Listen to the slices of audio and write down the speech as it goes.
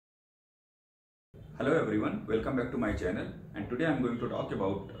Hello everyone, welcome back to my channel, and today I am going to talk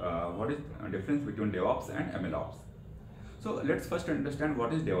about what is the difference between DevOps and MLOps. So let's first understand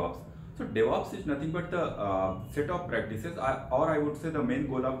what is DevOps. So DevOps is nothing but the set of practices, or I would say the main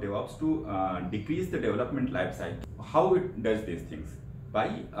goal of DevOps to decrease the development life cycle. How it does these things?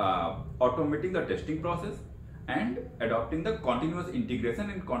 By automating the testing process and adopting the continuous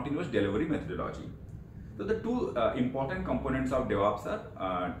integration and continuous delivery methodology. So the two important components of DevOps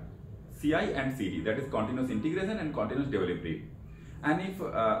are CI and CD, that is continuous integration and continuous delivery. And if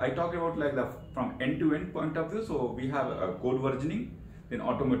I talk about like the from end-to-end point of view, so we have code versioning, then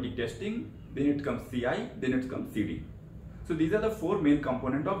automatic testing, then it comes CI, then it comes CD. So these are the four main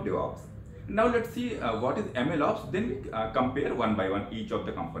components of DevOps. Now let's see what is MLOps, then we compare one by one each of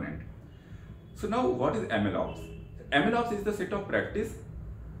the component. So now what is MLOps? MLOps is the set of practice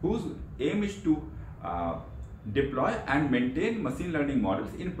whose aim is to deploy and maintain machine learning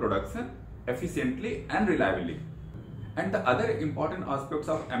models in production efficiently and reliably. And the other important aspects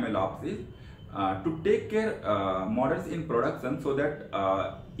of MLOps is to take care models in production so that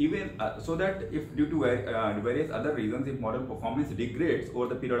if due to various other reasons, if model performance degrades over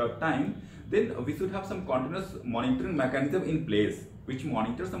the period of time, then we should have some continuous monitoring mechanism in place which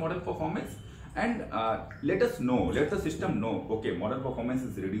monitors the model performance and let the system know, okay, model performance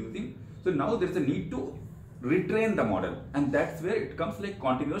is reducing, so now there is a need to retrain the model, and that's where it comes like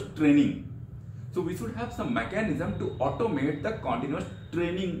continuous training. So we should have some mechanism to automate the continuous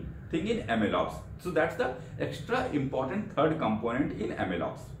training thing in MLOps. So that's the extra important third component in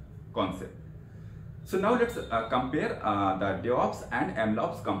MLOps concept. So now let's compare the DevOps and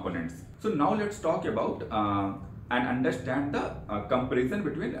MLOps components. So now let's talk about and understand the comparison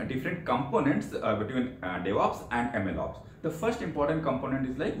between different components between DevOps and MLOps. The first important component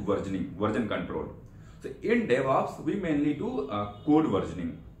is like versioning, version control. So in DevOps, we mainly do code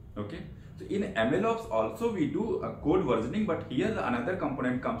versioning, okay? So in MLOps also we do code versioning, but here another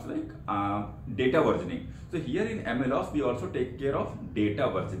component comes like data versioning. So here in MLOps, we also take care of data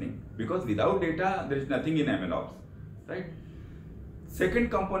versioning, because without data, there is nothing in MLOps, right?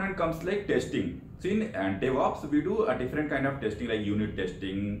 Second component comes like testing. So in DevOps, we do a different kind of testing like unit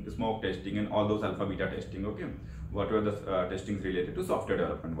testing, smoke testing, and all those alpha beta testing, okay? Whatever the testings related to software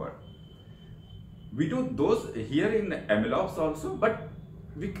development work. We do those here in MLOps also, but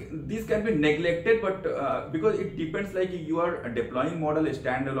these can be neglected, but because it depends, like you are deploying model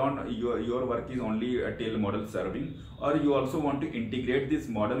standalone, your work is only till model serving, or you also want to integrate this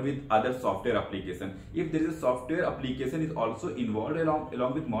model with other software application. If there is a software application is also involved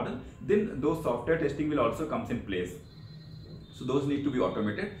along with model, then those software testing will also comes in place. So those need to be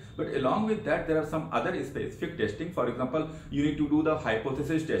automated, but along with that there are some other specific testing. For example, you need to do the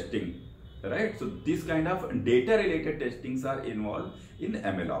hypothesis testing, right? So this kind of data related testings are involved in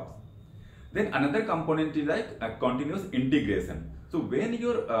MLOps. Then another component is like a continuous integration. So when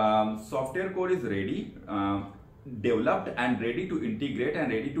your software code is ready, developed and ready to integrate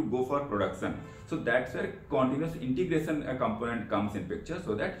and ready to go for production, so that's where continuous integration component comes in picture,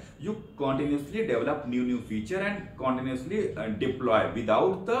 so that you continuously develop new feature and continuously deploy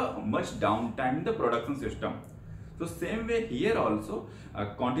without the much downtime in the production system. So same way here also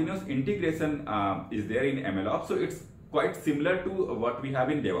continuous integration is there in MLOps, so it's quite similar to what we have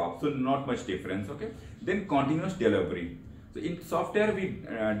in DevOps, so not much difference, okay? Then continuous delivery. So in software we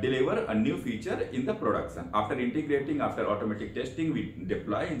deliver a new feature in the production. After integrating, after automatic testing, we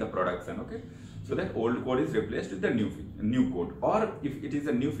deploy in the production, okay? So that old code is replaced with the new code, or if it is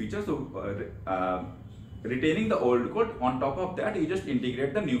a new feature, so retaining the old code, on top of that you just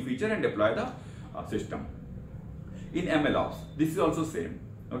integrate the new feature and deploy the system. In MLOps, this is also same,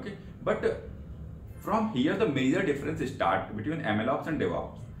 okay? But from here the major difference start between MLOps and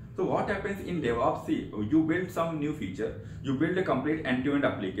DevOps. So what happens in DevOps? See, you build some new feature, you build a complete end-to-end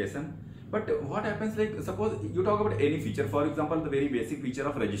application. But what happens, like suppose you talk about any feature, for example, the very basic feature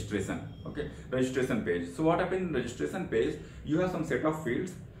of registration, okay? Registration page. So what happens in registration page? You have some set of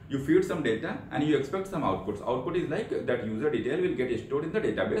fields, you feed some data and you expect some outputs. Output is like that user detail will get stored in the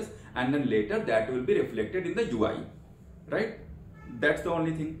database, and then later that will be reflected in the UI, right? That's the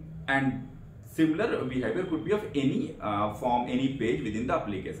only thing. And similar behavior could be of any form, any page within the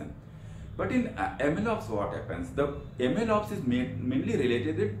application. But in MLOps, what happens? The MLOps is mainly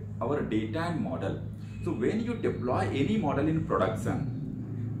related with our data and model. So when you deploy any model in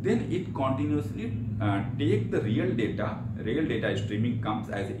production, then it continuously take the real data streaming comes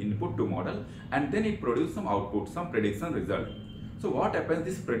as input to model, and then it produces some output, some prediction result. So what happens?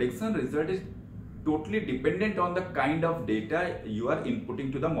 This prediction result is totally dependent on the kind of data you are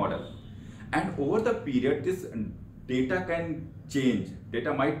inputting to the model, and over the period this data can change,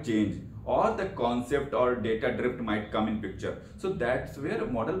 data might change, or the concept or data drift might come in picture. So that's where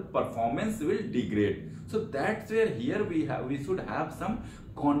model performance will degrade. So that's where here we should have some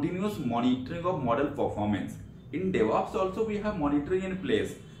continuous monitoring of model performance. In DevOps also we have monitoring in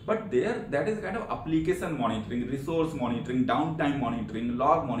place, but there that is kind of application monitoring, resource monitoring, downtime monitoring,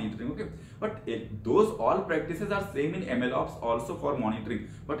 log monitoring. Okay, but those all practices are same in MLOps also for monitoring.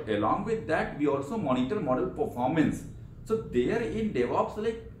 But along with that we also monitor model performance. So there in DevOps,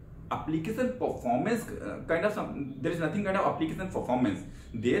 like application performance kind of there is nothing kind of application performance.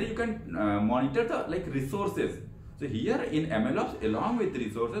 There you can monitor the like resources. So here in MLOps, along with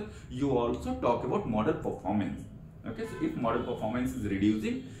resources, you also talk about model performance. Okay, so if model performance is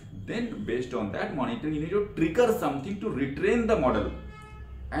reducing, then based on that monitoring, you need to trigger something to retrain the model.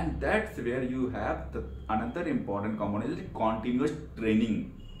 And that's where you have the another important component is continuous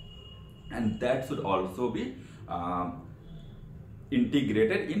training. And that should also be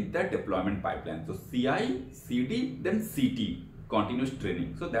integrated in the deployment pipeline. So CI, CD, then CT, continuous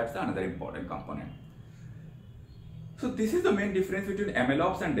training. So that's another important component. So this is the main difference between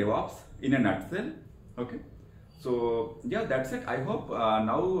MLOps and DevOps in a nutshell. Okay. So yeah, that's it. I hope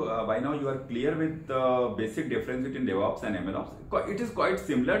by now you are clear with the basic difference between DevOps and MLOps. It is quite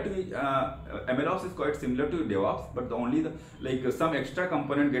similar to MLOps is quite similar to DevOps, but like some extra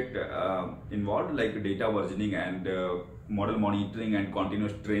component get involved, like data versioning and model monitoring and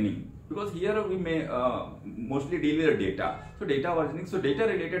continuous training. Because here we may mostly deal with data. So data versioning, so data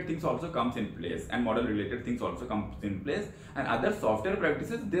related things also comes in place, and model related things also comes in place, and other software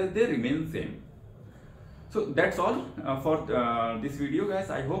practices they remain same. So that's all for this video, guys.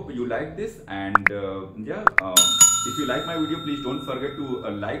 I hope you like this, and if you like my video, please don't forget to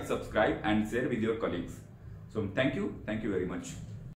like, subscribe and share with your colleagues. So thank you very much.